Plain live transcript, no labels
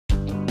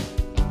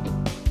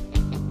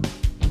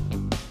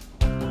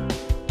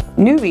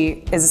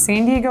Nuvve is a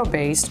San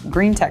Diego-based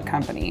green tech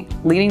company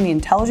leading the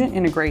intelligent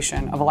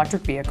integration of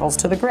electric vehicles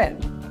to the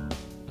grid.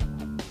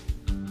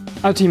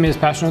 Our team is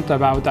passionate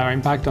about our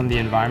impact on the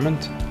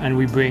environment, and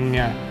we bring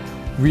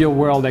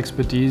real-world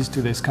expertise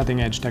to this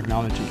cutting-edge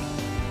technology.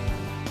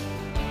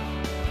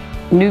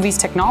 Nuvve's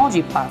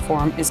technology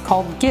platform is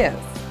called Give.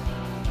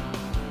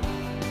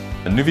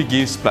 The Nuvve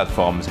Gives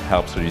platform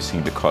helps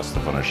reducing the cost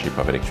of ownership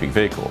of electric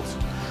vehicles.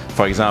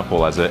 For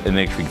example, as an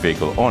electric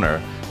vehicle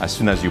owner, as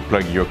soon as you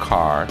plug your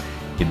car,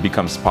 it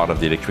becomes part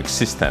of the electric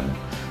system,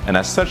 and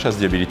as such has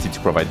the ability to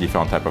provide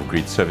different types of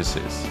grid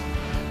services.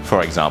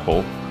 For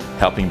example,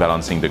 helping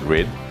balancing the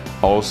grid,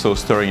 also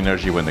storing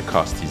energy when the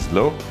cost is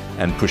low,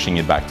 and pushing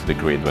it back to the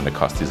grid when the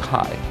cost is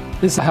high.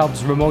 This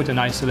helps remote and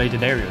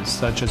isolated areas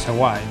such as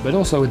Hawaii, but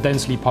also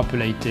densely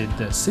populated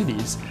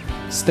cities,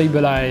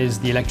 stabilize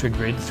the electric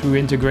grid through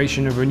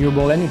integration of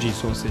renewable energy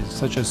sources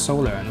such as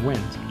solar and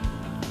wind.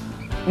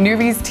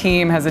 Nuvve's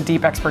team has a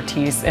deep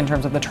expertise in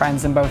terms of the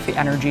trends in both the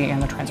energy and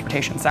the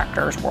transportation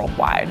sectors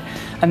worldwide,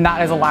 and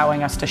that is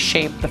allowing us to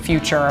shape the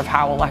future of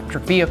how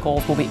electric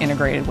vehicles will be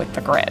integrated with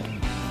the grid.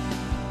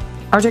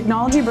 Our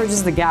technology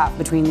bridges the gap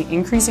between the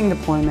increasing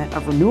deployment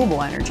of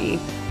renewable energy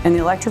and the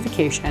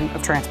electrification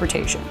of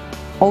transportation,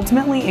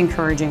 ultimately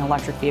encouraging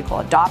electric vehicle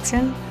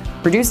adoption,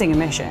 reducing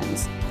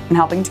emissions, and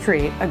helping to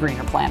create a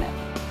greener planet.